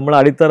 ഇപ്പോൾ നമ്മൾ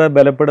അടിത്തറ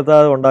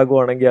ബലപ്പെടുത്താതെ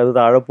ഉണ്ടാക്കുകയാണെങ്കിൽ അത്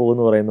താഴെ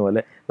പോകുമെന്ന് പറയുന്ന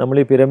പോലെ നമ്മൾ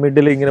ഈ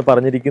പിരമിഡിൽ ഇങ്ങനെ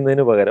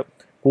പറഞ്ഞിരിക്കുന്നതിന് പകരം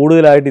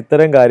കൂടുതലായിട്ട്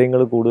ഇത്തരം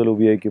കാര്യങ്ങൾ കൂടുതൽ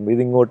ഉപയോഗിക്കുമ്പോൾ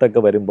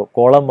ഇതിങ്ങോട്ടൊക്കെ വരുമ്പോൾ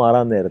കോളം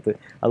മാറാൻ നേരത്ത്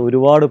അത്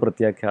ഒരുപാട്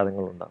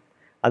പ്രത്യാഘാതങ്ങളുണ്ടാകും.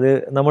 അത്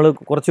നമ്മൾ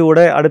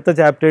കുറച്ചുകൂടെ അടുത്ത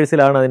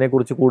ചാപ്റ്റേഴ്സിലാണ്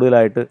അതിനെക്കുറിച്ച്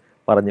കൂടുതലായിട്ട്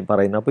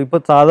പറയുന്നത്. അപ്പോൾ ഇപ്പോൾ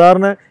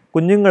സാധാരണ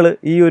കുഞ്ഞുങ്ങൾ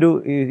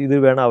ഇത്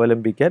വേണം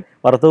അവലംബിക്കാൻ.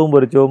 വറുത്തതും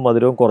പൊരിച്ചതും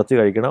മധുരവും കുറച്ച്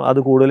കഴിക്കണം. അത്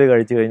കൂടുതൽ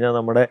കഴിച്ചു കഴിഞ്ഞാൽ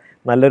നമ്മുടെ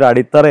നല്ലൊരു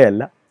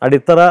അടിത്തറയല്ല.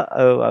 അടിത്തറ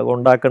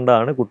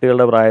ഉണ്ടാക്കേണ്ടതാണ്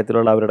കുട്ടികളുടെ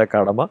പ്രായത്തിലുള്ള അവരുടെ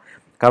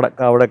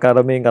അവിടെ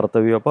കടമയും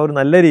കർത്തവ്യവും. അപ്പോൾ അവർ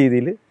നല്ല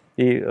രീതിയിൽ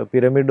ഈ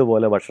പിരമിഡ്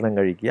പോലെ ഭക്ഷണം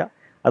കഴിക്കുക.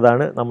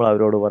 അതാണ് നമ്മൾ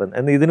അവരോട് പറയുന്നത്.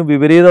 എന്നാൽ ഇതിന്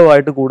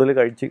വിപരീതമായിട്ട് കൂടുതൽ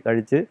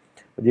കഴിച്ച്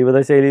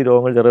ജീവിതശൈലി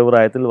രോഗങ്ങൾ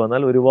ചെറുപ്രായത്തിൽ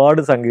വന്നാൽ ഒരുപാട്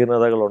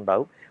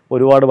സങ്കീർണതകളുണ്ടാകും.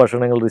 ഒരുപാട്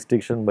ഭക്ഷണങ്ങൾ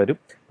റിസ്ട്രിക്ഷൻ വരും.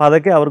 അപ്പോൾ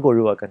അതൊക്കെ അവർക്ക്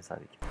ഒഴിവാക്കാൻ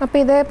സാധിക്കും. അപ്പോൾ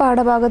ഇതേ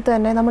പാഠഭാഗത്ത്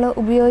തന്നെ നമ്മൾ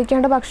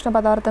ഉപയോഗിക്കേണ്ട ഭക്ഷണ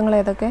പദാർത്ഥങ്ങൾ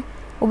ഏതൊക്കെ,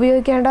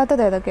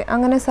 ഉപയോഗിക്കേണ്ടാത്തത് ഏതൊക്കെ,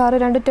 അങ്ങനെ സാറ്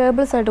 2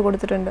 ടേബിൾസ് ആയിട്ട്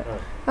കൊടുത്തിട്ടുണ്ട്.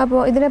 അപ്പോൾ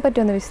ഇതിനെപ്പറ്റി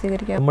ഒന്ന്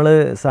വിശദീകരിക്കാം. നമ്മൾ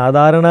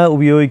സാധാരണ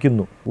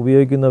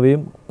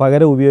ഉപയോഗിക്കുന്നവയും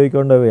പകരം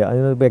ഉപയോഗിക്കേണ്ടവയും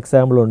അതിനിപ്പോൾ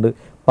എക്സാമ്പിളുണ്ട്.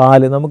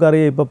 പാല്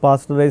നമുക്കറിയാം, ഇപ്പോൾ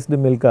പാസ്റ്ററൈസ്ഡ്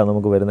മിൽക്കാണ്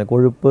നമുക്ക് വരുന്നത്.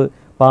 കൊഴുപ്പ്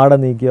പാട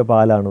നീക്കിയ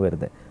പാലാണ്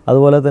വരുന്നത്.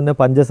 അതുപോലെ തന്നെ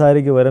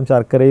പഞ്ചസാരയ്ക്ക് പകരം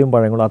ശർക്കരയും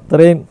പഴങ്ങളും,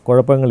 അത്രയും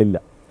കുഴപ്പങ്ങളില്ല.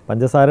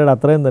 പഞ്ചസാരയുടെ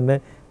അത്രയും തന്നെ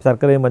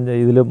ശർക്കരയും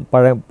ഇതിലും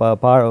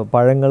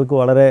പഴങ്ങൾക്ക്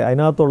വളരെ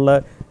അതിനകത്തുള്ള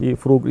ഈ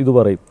ഇത്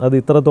പറയും അത്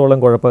ഇത്രത്തോളം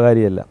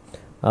കുഴപ്പകാരിയല്ല.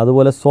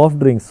 അതുപോലെ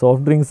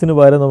സോഫ്റ്റ് ഡ്രിങ്ക്സിന്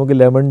പകരം നമുക്ക്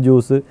ലെമൺ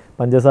ജ്യൂസ്,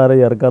 പഞ്ചസാര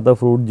ചേർക്കാത്ത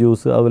ഫ്രൂട്ട്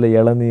ജ്യൂസ്, അതുപോലെ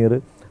ഇളനീർ,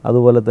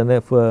 അതുപോലെ തന്നെ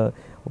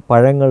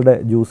പഴങ്ങളുടെ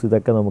ജ്യൂസ്,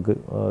 ഇതൊക്കെ നമുക്ക്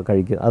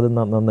കഴിക്കുക. അത്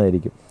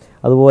നന്നായിരിക്കും.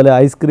 അതുപോലെ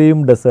ഐസ്ക്രീം,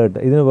 ഡെസേർട്ട്,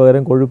 ഇതിന്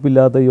പകരം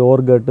കൊഴുപ്പില്ലാത്ത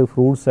യോർഗട്ട്,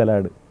 ഫ്രൂട്ട്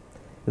സലാഡ്,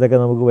 ഇതൊക്കെ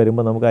നമുക്ക്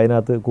വരുമ്പോൾ നമുക്ക്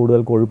അതിനകത്ത്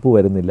കൂടുതൽ കൊഴുപ്പ്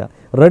വരുന്നില്ല.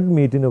 റെഡ്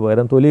മീറ്റിന്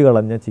പകരം തൊലി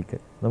കളഞ്ഞ ചിക്കൻ.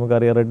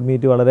 നമുക്കറിയാം റെഡ്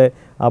മീറ്റ് വളരെ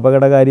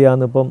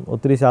അപകടകാരിയാണെന്ന് ഇപ്പം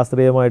ഒത്തിരി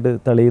ശാസ്ത്രീയമായിട്ട്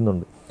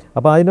തെളിയുന്നുണ്ട്.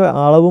 അപ്പോൾ അതിൻ്റെ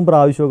അളവും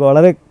പ്രാവശ്യമൊക്കെ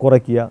വളരെ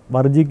കുറയ്ക്കുക,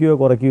 വർജിക്കുകയോ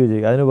കുറയ്ക്കുകയോ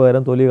ചെയ്യുക. അതിന്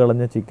പകരം തൊലി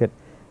കളഞ്ഞ ചിക്കൻ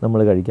നമ്മൾ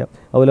കഴിക്കാം.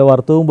 അതുപോലെ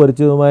വറുത്തതും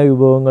പൊരിച്ചതുമായ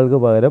വിഭവങ്ങൾക്ക്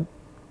പകരം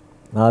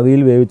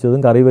ആവിയിൽ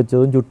വേവിച്ചതും കറി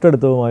വെച്ചതും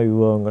ചുട്ടെടുത്തതുമായ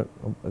വിഭവങ്ങൾ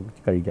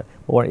കഴിക്കാം.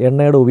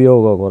 എണ്ണയുടെ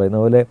ഉപയോഗമോ കുറയുന്ന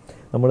അതുപോലെ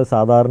നമ്മൾ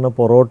സാധാരണ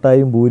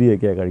പൊറോട്ടയും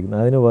പൂരിയൊക്കെയാണ്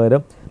കഴിക്കുന്നത്. അതിന്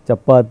പകരം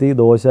ചപ്പാത്തി,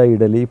 ദോശ,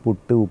 ഇഡലി,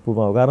 പുട്ട്,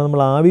 ഉപ്പുമാവ്. കാരണം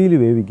നമ്മൾ ആവിയിൽ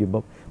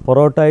വേവിക്കുമ്പം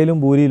പൊറോട്ടയിലും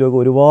പൂരിയിലുമൊക്കെ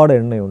ഒരുപാട്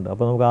എണ്ണയുണ്ട്.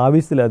 അപ്പോൾ നമുക്ക്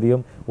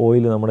ആവശ്യത്തിലധികം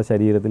ഓയിൽ നമ്മുടെ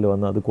ശരീരത്തിൽ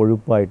വന്ന് അത്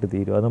കൊഴുപ്പായിട്ട്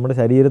തീരും. അത് നമ്മുടെ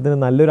ശരീരത്തിന്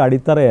നല്ലൊരു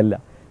അടിത്തറയല്ല.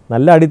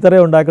 നല്ല അടിത്തറ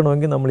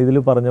ഉണ്ടാക്കണമെങ്കിൽ നമ്മൾ ഇതിൽ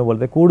പറഞ്ഞ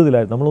പോലത്തെ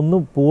കൂടുതലായിട്ട്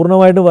നമ്മളൊന്നും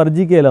പൂർണ്ണമായിട്ട്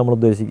വർജിക്കുകയല്ല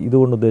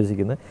ഇതുകൊണ്ട്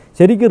ഉദ്ദേശിക്കുന്നത്.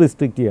 ശരിക്കും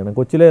റിസ്ട്രിക്റ്റ് ചെയ്യണം.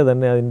 കൊച്ചിലെ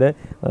തന്നെ അതിൻ്റെ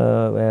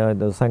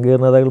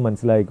സങ്കീർണതകൾ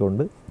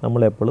മനസ്സിലാക്കിക്കൊണ്ട്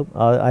നമ്മളെപ്പോഴും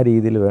ആ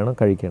രീതിയിൽ വേണം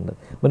കഴിക്കേണ്ടത്.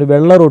 പിന്നെ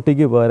വെള്ള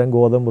റൊട്ടിക്ക് പകരം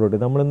ഗോതമ്പ് റൊട്ടി.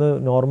 നമ്മളിന്ന്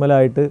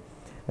നോർമലായിട്ട്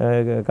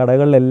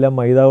കടകളിലെല്ലാം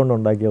മൈദ കൊണ്ട്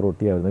ഉണ്ടാക്കിയ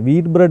റൊട്ടിയായിരുന്നു.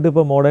 വീറ്റ് ബ്രെഡ്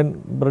ഇപ്പോൾ മോഡേൺ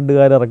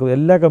ബ്രെഡുകാർ ഇറക്കും.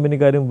 എല്ലാ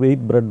കമ്പനിക്കാരും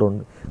വീറ്റ്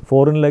ബ്രെഡുണ്ട്.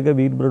 ഫോറിനിലൊക്കെ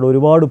വീറ്റ് ബ്രെഡ്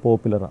ഒരുപാട്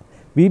പോപ്പുലറാണ്.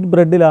 വീറ്റ്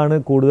ബ്രെഡിലാണ്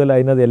കൂടുതൽ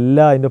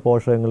അതിൻ്റെ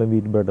പോഷകങ്ങളും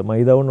വീറ്റ് ബ്രെഡ്.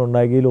 മൈദ കൊണ്ട്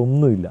ഉണ്ടാക്കിയതിൽ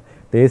ഒന്നുമില്ല,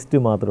 ടേസ്റ്റ്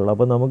മാത്രമേ ഉള്ളൂ.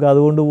 അപ്പോൾ നമുക്ക്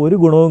അതുകൊണ്ട് ഒരു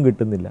ഗുണവും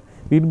കിട്ടുന്നില്ല.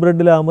 വീറ്റ്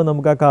ബ്രെഡിലാകുമ്പോൾ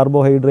നമുക്ക് ആ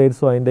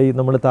കാർബോഹൈഡ്രേറ്റ്സും അതിൻ്റെ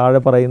നമ്മൾ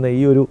താഴെ പറയുന്ന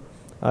ഈ ഒരു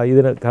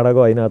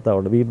ഘടകം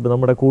അതിനകത്താവുണ്ട്.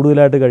 നമ്മുടെ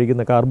കൂടുതലായിട്ട്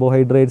കഴിക്കുന്ന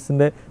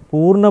കാർബോഹൈഡ്രേറ്റ്സിൻ്റെ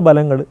പൂർണ്ണ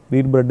ഫലങ്ങൾ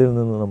വീറ്റ് ബ്രെഡിൽ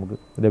നിന്ന് നമുക്ക്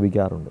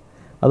ലഭിക്കാറുണ്ട്.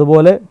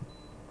 അതുപോലെ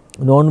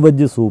നോൺ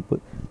വെജ് സൂപ്പ്,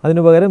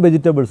 അതിന് പകരം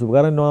വെജിറ്റബിൾ സൂപ്പ്.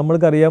 കാരണം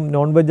നമ്മൾക്കറിയാം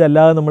നോൺ വെജ്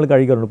അല്ലാതെ നമ്മൾ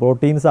കഴിക്കാറുണ്ട്,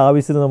 പ്രോട്ടീൻസ്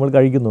ആവശ്യത്തിന് നമ്മൾ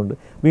കഴിക്കുന്നുണ്ട്.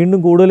 വീണ്ടും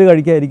കൂടുതൽ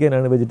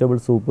കഴിക്കാതിരിക്കാനാണ് വെജിറ്റബിൾ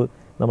സൂപ്പ്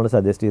നമ്മൾ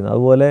സജസ്റ്റ് ചെയ്യുന്നത്.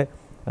 അതുപോലെ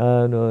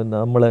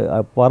നമ്മൾ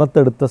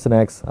വറുത്തെടുത്ത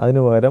സ്നാക്സ്,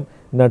 അതിന് പകരം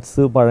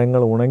നട്ട്സ്,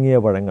 പഴങ്ങൾ, ഉണങ്ങിയ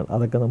പഴങ്ങൾ,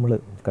 അതൊക്കെ നമ്മൾ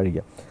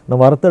കഴിക്കാം.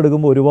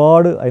 വറുത്തെടുക്കുമ്പോൾ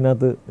ഒരുപാട്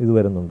അതിനകത്ത് ഇത്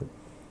വരുന്നുണ്ട്,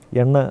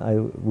 എണ്ണ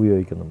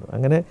ഉപയോഗിക്കുന്നുണ്ട്.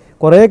 അങ്ങനെ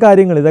കുറേ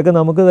കാര്യങ്ങൾ ഇതൊക്കെ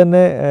നമുക്ക്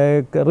തന്നെ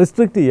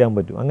റിസ്ട്രിക്റ്റ് ചെയ്യാൻ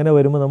പറ്റും. അങ്ങനെ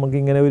വരുമ്പോൾ നമുക്ക്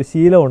ഇങ്ങനെ ഒരു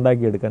ശീലം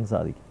ഉണ്ടാക്കിയെടുക്കാൻ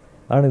സാധിക്കും.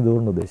 ആണ്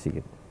ഇതുകൊണ്ട്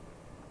ഉദ്ദേശിക്കുന്നത്.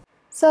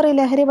 സർ, ഈ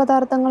ലഹരി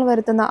പദാർത്ഥങ്ങൾ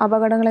വരുത്തുന്ന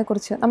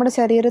അപകടങ്ങളെക്കുറിച്ച്, നമ്മുടെ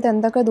ശരീരത്തിൽ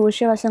എന്തൊക്കെ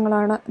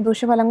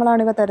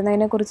ദൂഷ്യഫലങ്ങളാണ് ഇവ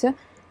തരുന്നതിനെക്കുറിച്ച്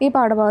ഈ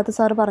പാഠഭാഗത്ത്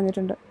സാർ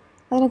പറഞ്ഞിട്ടുണ്ട്.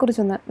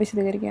 അതിനെക്കുറിച്ചൊന്ന്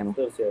വിശദീകരിക്കാമോ?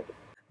 തീർച്ചയായിട്ടും.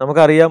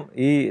 നമുക്കറിയാം,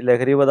 ഈ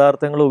ലഹരി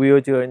പദാർത്ഥങ്ങൾ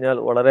ഉപയോഗിച്ച് കഴിഞ്ഞാൽ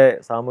വളരെ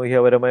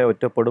സാമൂഹികപരമായി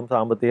ഒറ്റപ്പെടും,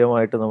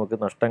 സാമ്പത്തികമായിട്ട് നമുക്ക്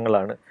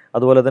നഷ്ടങ്ങളാണ്.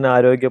 അതുപോലെ തന്നെ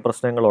ആരോഗ്യ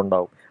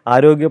പ്രശ്നങ്ങളുണ്ടാവും.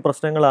 ആരോഗ്യ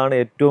പ്രശ്നങ്ങളാണ്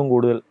ഏറ്റവും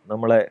കൂടുതൽ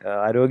നമ്മളെ.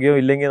 ആരോഗ്യം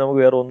ഇല്ലെങ്കിൽ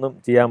നമുക്ക് വേറെ ഒന്നും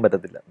ചെയ്യാൻ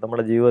പറ്റത്തില്ല.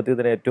 നമ്മുടെ ജീവിതത്തിൽ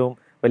തന്നെ ഏറ്റവും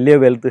വലിയ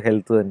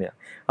ഹെൽത്ത് തന്നെയാണ്.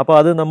 അപ്പോൾ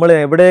അത് നമ്മൾ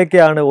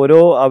എവിടെയൊക്കെയാണ് ഓരോ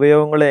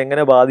അവയവങ്ങളെ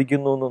എങ്ങനെ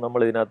ബാധിക്കുന്നു എന്ന്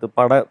നമ്മൾ ഇതിനകത്ത്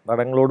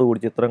പടങ്ങളോടുകൂടി,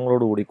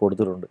 ചിത്രങ്ങളോടുകൂടി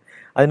കൊടുത്തിട്ടുണ്ട്.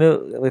 അതിന്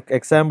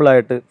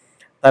എക്സാമ്പിളായിട്ട്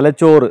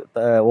തലച്ചോറ്,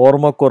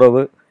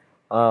 ഓർമ്മക്കുറവ്,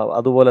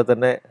 അതുപോലെ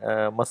തന്നെ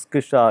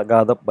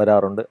മസ്തിഷ്കാഘാതം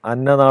വരാറുണ്ട്.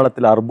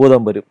 അന്നനാളത്തിൽ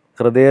അർബുദം വരും.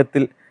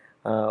 ഹൃദയത്തിൽ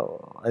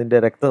അതിൻ്റെ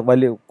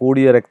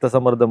കൂടിയ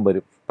രക്തസമ്മർദ്ദം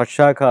വരും.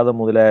 പക്ഷാഘാതം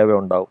മുതലായവ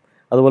ഉണ്ടാവും.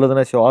 അതുപോലെ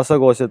തന്നെ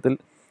ശ്വാസകോശത്തിൽ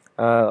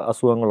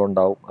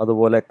അസുഖങ്ങളുണ്ടാവും.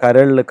 അതുപോലെ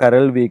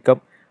കരൾ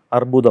വീക്കം,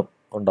 അർബുദം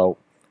ഉണ്ടാവും.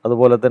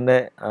 അതുപോലെ തന്നെ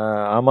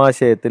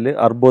ആമാശയത്തിൽ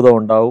അർബുദം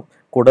ഉണ്ടാവും.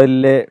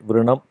 കുടലിലെ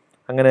വ്രണം,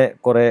 അങ്ങനെ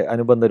കുറേ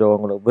അനുബന്ധ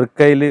രോഗങ്ങൾ.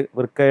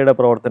 വൃക്കയുടെ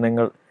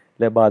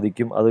പ്രവർത്തനങ്ങളെ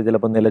ബാധിക്കും. അത്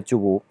ചിലപ്പോൾ നിലച്ചു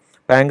പോവും.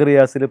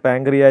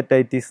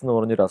 പാങ്ക്രിയാറ്റൈറ്റിസ് എന്ന്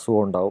പറഞ്ഞൊരു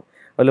അസുഖം ഉണ്ടാവും.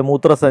 അതുപോലെ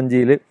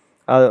മൂത്രസഞ്ചിയിൽ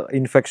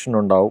ഇൻഫെക്ഷൻ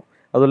ഉണ്ടാവും.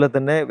 അതുപോലെ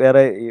തന്നെ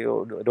വേറെ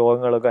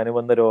രോഗങ്ങളൊക്കെ,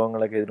 അനുബന്ധ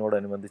രോഗങ്ങളൊക്കെ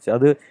ഇതിനോടനുബന്ധിച്ച്.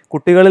 അത്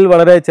കുട്ടികളിൽ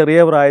വളരെ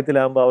ചെറിയ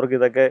പ്രായത്തിലാകുമ്പോൾ അവർക്ക്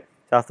ഇതൊക്കെ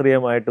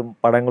ശാസ്ത്രീയമായിട്ടും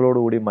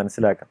പടങ്ങളോടുകൂടി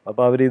മനസ്സിലാക്കാം.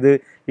 അപ്പോൾ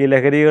ഈ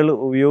ലഹരികൾ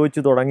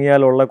ഉപയോഗിച്ച്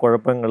തുടങ്ങിയാലുള്ള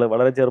കുഴപ്പങ്ങൾ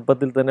വളരെ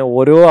ചെറുപ്പത്തിൽ തന്നെ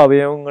ഓരോ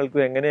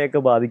അവയവങ്ങൾക്കും എങ്ങനെയൊക്കെ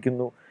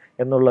ബാധിക്കുന്നു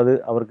എന്നുള്ളത്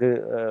അവർക്ക്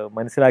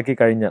മനസ്സിലാക്കി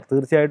കഴിഞ്ഞാൽ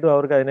തീർച്ചയായിട്ടും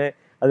അവർക്ക്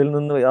അതിൽ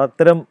നിന്ന്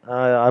അത്തരം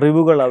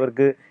അറിവുകൾ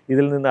അവർക്ക്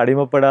ഇതിൽ നിന്ന്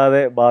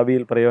അടിമപ്പെടാതെ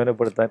ഭാവിയിൽ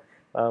പ്രയോജനപ്പെടുത്താൻ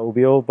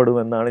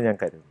ഉപയോഗപ്പെടുമെന്നാണ് ഞാൻ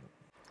കരുതുന്നത്.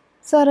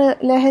 സാറ്,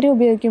 ലഹരി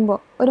ഉപയോഗിക്കുമ്പോൾ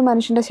ഒരു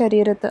മനുഷ്യൻ്റെ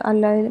ശരീരത്ത്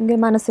അല്ലെങ്കിൽ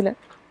മനസ്സിൽ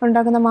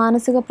ഉണ്ടാക്കുന്ന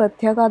മാനസിക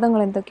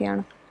പ്രത്യാഘാതങ്ങൾ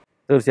എന്തൊക്കെയാണ്?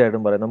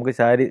 തീർച്ചയായിട്ടും പറയാം. നമുക്ക്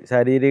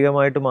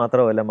ശാരീരികമായിട്ട്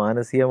മാത്രമല്ല,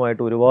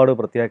 മാനസികമായിട്ട് ഒരുപാട്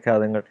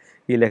പ്രത്യാഘാതങ്ങൾ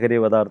ഈ ലഹരി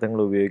പദാർത്ഥങ്ങൾ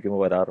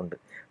ഉപയോഗിക്കുമ്പോൾ വരാറുണ്ട്.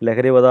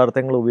 ലഹരി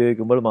പദാർത്ഥങ്ങൾ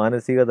ഉപയോഗിക്കുമ്പോൾ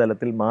മാനസിക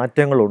തലത്തിൽ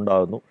മാറ്റങ്ങൾ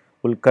ഉണ്ടാകുന്നു.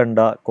 ഉത്കണ്ഠ,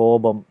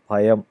 കോപം,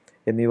 ഭയം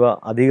എന്നിവ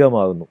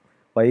അധികമാകുന്നു.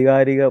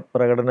 വൈകാരിക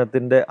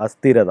പ്രകടനത്തിൻ്റെ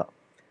അസ്ഥിരത,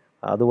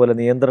 അതുപോലെ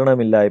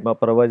നിയന്ത്രണമില്ലായ്മ,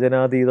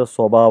 പ്രവചനാതീത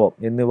സ്വഭാവം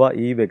എന്നിവ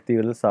ഈ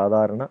വ്യക്തികളിൽ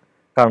സാധാരണ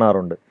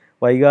കാണാറുണ്ട്.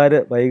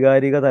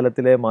 വൈകാരിക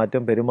തലത്തിലെ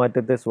മാറ്റം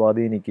പെരുമാറ്റത്തെ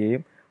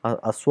സ്വാധീനിക്കുകയും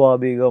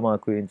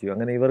അസ്വാഭാവികമാക്കുകയും ചെയ്യും.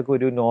 അങ്ങനെ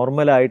ഇവർക്കൊരു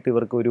നോർമലായിട്ട്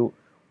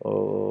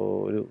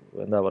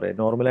എന്താ പറയുക,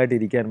 നോർമലായിട്ട്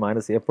ഇരിക്കാൻ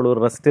എപ്പോഴും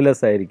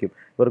റെസ്റ്റ്ലെസ് ആയിരിക്കും.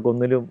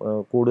 ഇവർക്കൊന്നിലും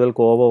കൂടുതൽ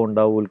കോപം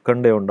ഉണ്ടാവും,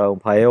 ഉത്കണ്ഠ ഉണ്ടാവും,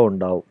 ഭയം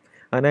ഉണ്ടാവും.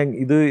 അങ്ങനെ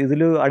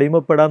ഇതിൽ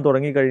അടിമപ്പെടാൻ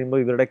തുടങ്ങിക്കഴിയുമ്പോൾ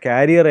ഇവരുടെ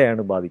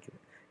കാരിയറെയാണ് ബാധിക്കുന്നത്.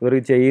 ഇവർ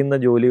ചെയ്യുന്ന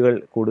ജോലികൾ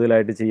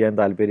കൂടുതലായിട്ട് ചെയ്യാൻ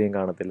താല്പര്യം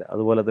കാണത്തില്ല.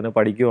 അതുപോലെ തന്നെ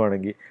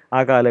പഠിക്കുവാണെങ്കിൽ ആ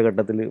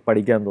കാലഘട്ടത്തിൽ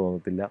പഠിക്കാൻ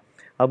തോന്നത്തില്ല.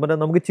 അതുപോലെ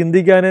നമുക്ക്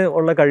ചിന്തിക്കാൻ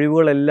ഉള്ള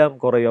കഴിവുകളെല്ലാം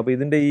കുറയും. അപ്പോൾ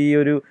ഇതിൻ്റെ ഈ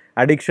ഒരു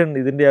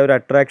ഇതിൻ്റെ ആ ഒരു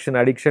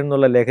അഡിക്ഷൻ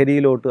എന്നുള്ള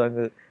ലഹരിയിലോട്ട്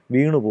അങ്ങ്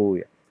വീണു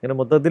പോവുക. അങ്ങനെ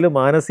മൊത്തത്തിൽ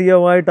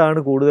മാനസികമായിട്ടാണ്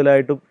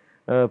കൂടുതലായിട്ടും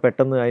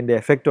പെട്ടെന്ന് അതിൻ്റെ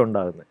എഫക്റ്റ്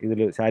ഉണ്ടാകുന്നത്. ഇതിൽ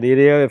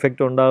ശാരീരിക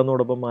എഫക്റ്റ്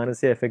ഉണ്ടാകുന്നതോടൊപ്പം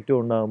മാനസിക എഫക്റ്റും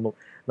ഉണ്ടാകുമ്പോൾ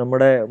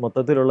നമ്മുടെ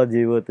മൊത്തത്തിലുള്ള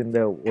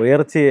ജീവിതത്തിൻ്റെ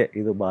ഉയർച്ചയെ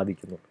ഇത്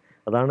ബാധിക്കുന്നുണ്ട്.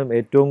 അതാണ്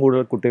ഏറ്റവും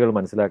കൂടുതൽ കുട്ടികൾ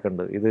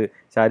മനസ്സിലാക്കേണ്ടത്. ഇത്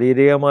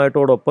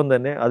ശാരീരികമായിട്ടോടൊപ്പം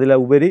തന്നെ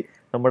അതിലുപരി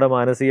നമ്മുടെ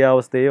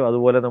മാനസികാവസ്ഥയും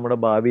അതുപോലെ നമ്മുടെ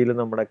ഭാവിയിൽ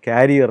നമ്മുടെ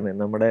കാരിയറിനെ,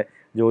 നമ്മുടെ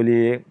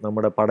ജോലിയെയും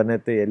നമ്മുടെ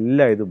പഠനത്തെ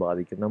എല്ലാം ഇത്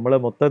ബാധിക്കും. നമ്മളെ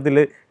മൊത്തത്തിൽ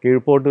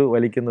കീഴ്പോട്ട്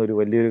വലിക്കുന്ന ഒരു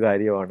വലിയൊരു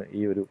കാര്യമാണ്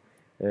ഈ ഒരു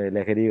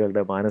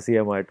ലഹരികളുടെ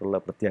മാനസികമായിട്ടുള്ള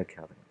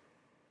പ്രത്യാഘാതങ്ങൾ.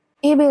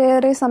 ഈ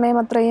വിലയേറിയ സമയം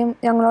അത്രയും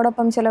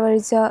ഞങ്ങളോടൊപ്പം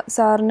ചിലവഴിച്ച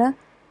സാറിന്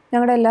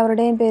ഞങ്ങളുടെ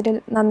എല്ലാവരുടെയും പേരിൽ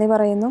നന്ദി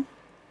പറയുന്നു.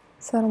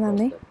 സാർ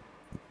നന്ദി.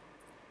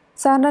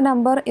 സാറിൻ്റെ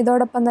നമ്പർ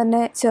ഇതോടൊപ്പം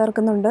തന്നെ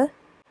ചേർക്കുന്നുണ്ട്.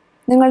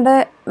 നിങ്ങളുടെ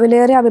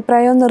വിലയേറിയ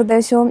അഭിപ്രായവും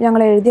നിർദ്ദേശവും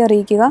ഞങ്ങൾ എഴുതി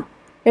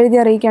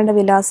അറിയിക്കേണ്ട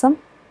വിലാസം